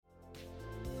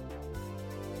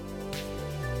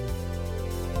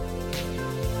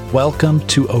Welcome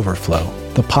to Overflow,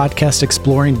 the podcast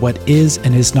exploring what is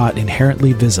and is not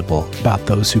inherently visible about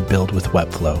those who build with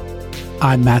Webflow.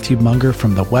 I'm Matthew Munger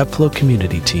from the Webflow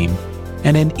community team,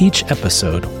 and in each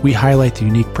episode, we highlight the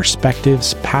unique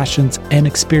perspectives, passions, and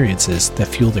experiences that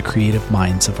fuel the creative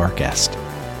minds of our guest.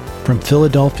 From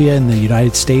Philadelphia in the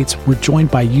United States, we're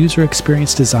joined by user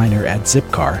experience designer at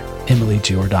Zipcar, Emily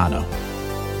Giordano.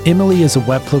 Emily is a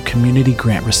Webflow community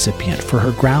grant recipient for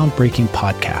her groundbreaking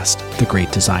podcast, The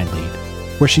Great Design Lead,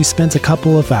 where she spends a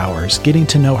couple of hours getting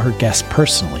to know her guests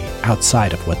personally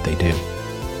outside of what they do.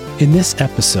 In this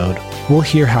episode, we'll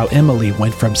hear how Emily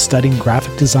went from studying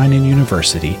graphic design in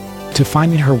university to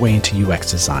finding her way into UX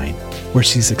design, where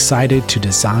she's excited to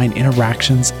design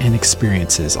interactions and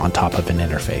experiences on top of an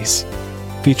interface.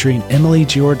 Featuring Emily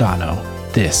Giordano,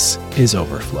 this is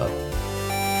Overflow.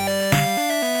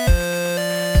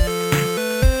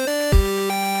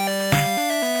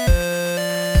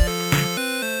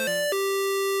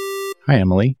 Hi,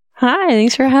 Emily. Hi,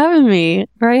 thanks for having me.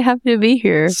 Very happy to be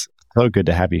here. So good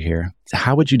to have you here.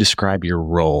 How would you describe your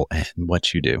role and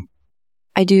what you do?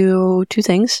 I do two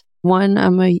things. One,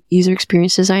 I'm a user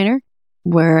experience designer,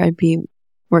 where I'd be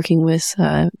working with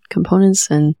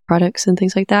components and products and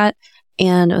things like that.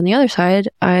 And on the other side,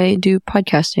 I do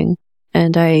podcasting,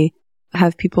 and I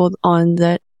have people on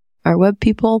that are web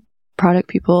people, product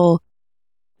people,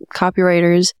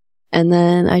 copywriters, and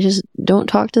then I just don't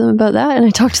talk to them about that, and I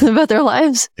talk to them about their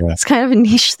lives. Yeah. It's kind of a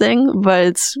niche thing, but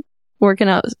it's working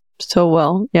out so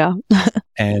well. Yeah.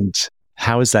 And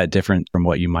how is that different from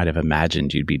what you might have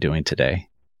imagined you'd be doing today?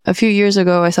 A few years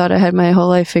ago, I thought I had my whole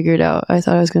life figured out. I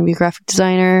thought I was going to be a graphic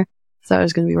designer. I thought I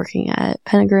was going to be working at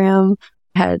Pentagram.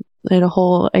 I had a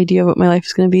whole idea of what my life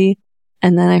was going to be.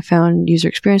 And then I found user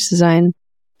experience design,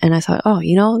 and I thought, oh,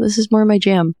 this is more my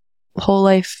jam. Whole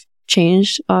life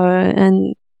changed,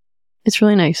 and it's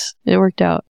really nice. It worked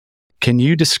out. Can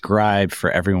you describe for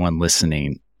everyone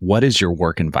listening, what is your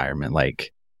work environment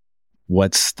like?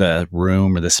 What's the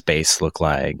room or the space look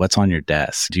like? What's on your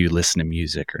desk? Do you listen to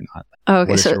music or not? Oh,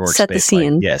 okay, so set the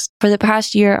scene. Like? Yes. For the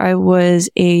past year, I was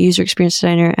a user experience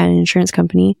designer at an insurance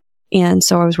company. And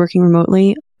so I was working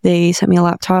remotely. They sent me a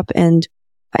laptop, and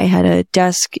I had a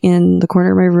desk in the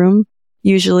corner of my room.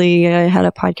 Usually I had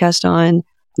a podcast on,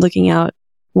 looking out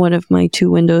one of my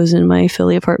two windows in my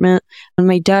Philly apartment. On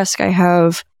my desk, I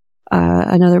have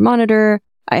another monitor.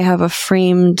 I have a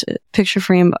framed picture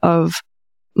frame of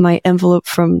my envelope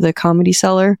from the Comedy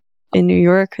Cellar in New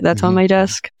York. That's on my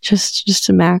desk. Just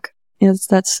a Mac. Yes,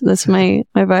 that's my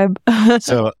vibe.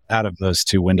 So out of those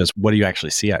two windows, what do you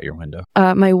actually see out your window?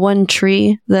 My one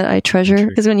tree that I treasure.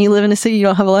 Because when you live in a city, you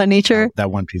don't have a lot of nature.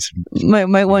 That one piece of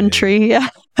my one tree, yeah.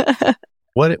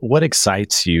 What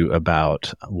excites you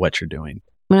about what you're doing?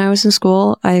 When I was in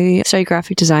school, I studied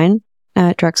graphic design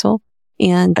at Drexel,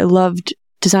 and I loved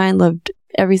design, loved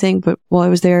everything. But while I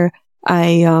was there,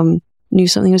 I knew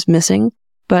something was missing,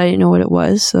 but I didn't know what it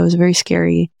was. So it was a very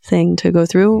scary thing to go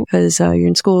through, because you're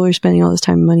in school, you're spending all this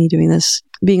time and money doing this.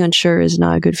 Being unsure is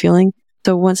not a good feeling.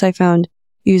 So once I found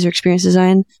user experience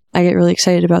design, I get really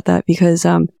excited about that, because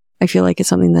I feel like it's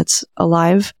something that's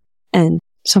alive and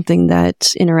something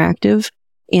that's interactive.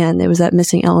 And it was that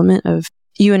missing element of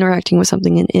you interacting with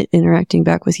something and it interacting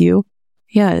back with you.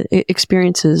 Yeah,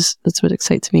 experiences, that's what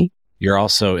excites me. You're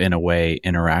also, in a way,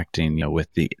 interacting with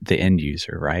the end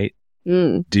user, right?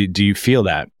 Do you feel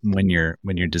that when you're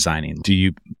designing? Do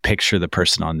you picture the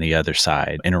person on the other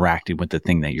side interacting with the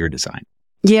thing that you're designing?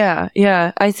 Yeah.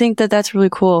 I think that's really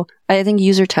cool. I think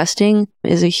user testing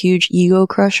is a huge ego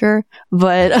crusher,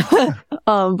 but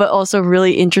but also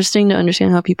really interesting to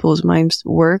understand how people's minds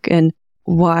work and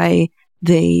why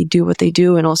they do what they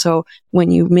do. And also, when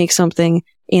you make something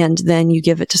and then you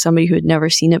give it to somebody who had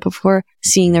never seen it before,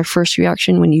 seeing their first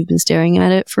reaction when you've been staring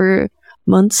at it for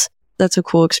months, that's a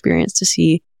cool experience to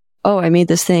see. Oh, I made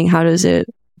this thing. How does it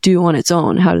do on its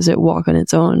own? How does it walk on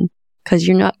its own? Because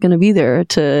you're not going to be there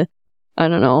to,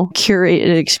 curate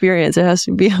an experience. It has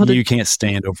to be able to. You can't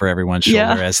stand over everyone's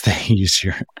shoulder as they use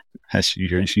your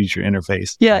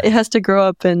interface. Yeah, it has to grow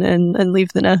up and leave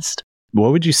the nest.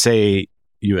 What would you say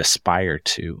you aspire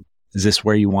to? Is this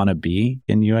where you want to be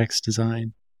in UX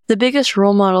design? The biggest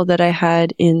role model that I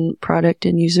had in product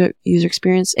and user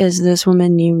experience is this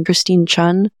woman named Christine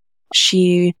Chun.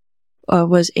 She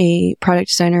was a product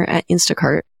designer at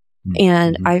Instacart.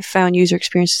 And I found user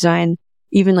experience design,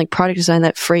 even like product design,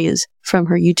 that phrase from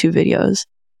her YouTube videos.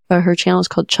 Her channel is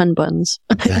called Chun Buns.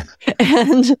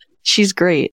 And she's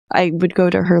great. I would go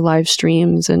to her live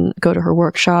streams and go to her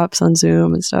workshops on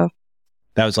Zoom and stuff.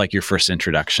 That was like your first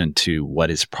introduction to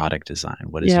what is product design,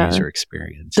 what is user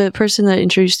experience. The person that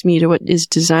introduced me to what is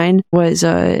design was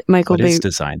Michael. What is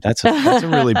design? That's a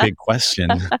really big question.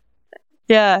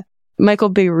 Yeah, Michael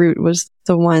Beirut was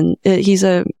the one. He's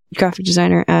a graphic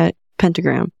designer at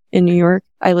Pentagram in New York.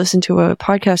 I listened to a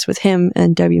podcast with him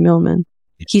and Debbie Millman.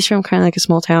 He's from kind of like a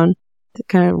small town,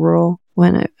 kind of rural.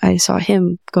 When I saw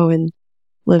him go and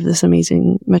live this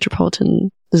amazing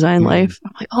metropolitan design life,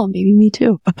 I'm like, oh, maybe me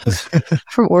too.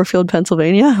 From Orfield,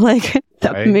 Pennsylvania. Like,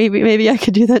 that, maybe I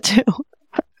could do that too.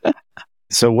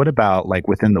 So what about like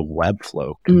within the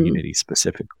Webflow community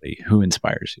specifically? Who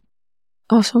inspires you?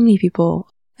 Oh, so many people.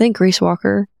 I think Grace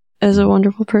Walker is a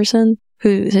wonderful person who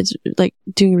is like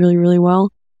doing really, really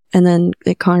well. And then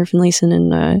like Connor Finlayson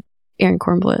and Aaron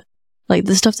Kornblatt. Like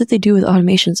the stuff that they do with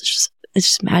automations, it's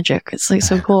just magic. It's like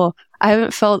so cool. I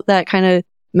haven't felt that kind of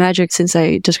magic since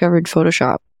I discovered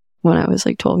Photoshop when I was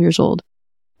like 12 years old.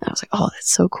 And I was like, oh,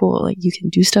 that's so cool. Like you can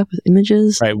do stuff with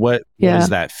images. Right. What is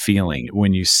that feeling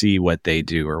when you see what they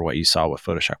do or what you saw what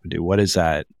Photoshop would do? What is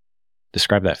that?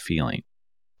 Describe that feeling.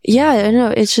 Yeah, I know.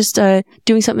 It's just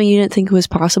doing something you didn't think was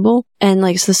possible. And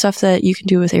like it's the stuff that you can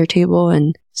do with Airtable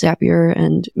and Zapier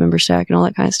and MemberStack and all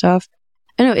that kind of stuff.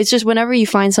 I know. It's just whenever you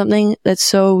find something that's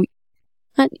so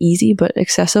not easy, but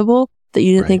accessible that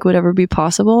you didn't think would ever be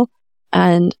possible.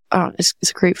 And it's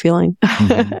a great feeling.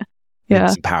 Yeah.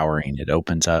 It's empowering. It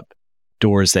opens up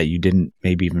doors that you didn't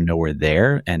maybe even know were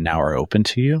there and now are open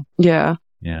to you. Yeah.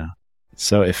 Yeah.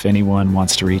 So if anyone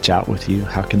wants to reach out with you,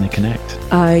 how can they connect?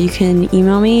 You can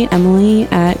email me,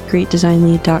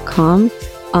 emily@greatdesignlead.com.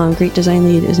 Great Design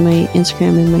Lead is my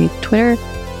Instagram and my Twitter.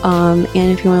 And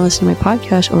if you want to listen to my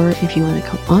podcast or if you want to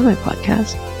come on my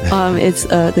podcast, it's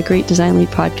the Great Design Lead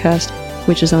podcast,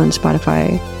 which is on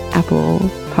Spotify, Apple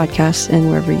Podcasts, and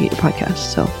wherever you get your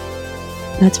podcasts. So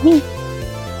that's me.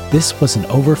 This was an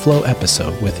Overflow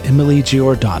episode with Emily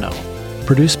Giordano,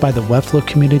 produced by the Webflow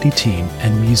community team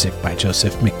and music by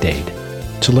Joseph McDade.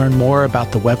 To learn more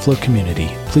about the Webflow community,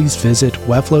 please visit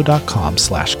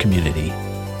webflow.com/community.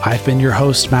 I've been your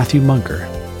host, Matthew Munger.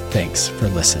 Thanks for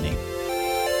listening.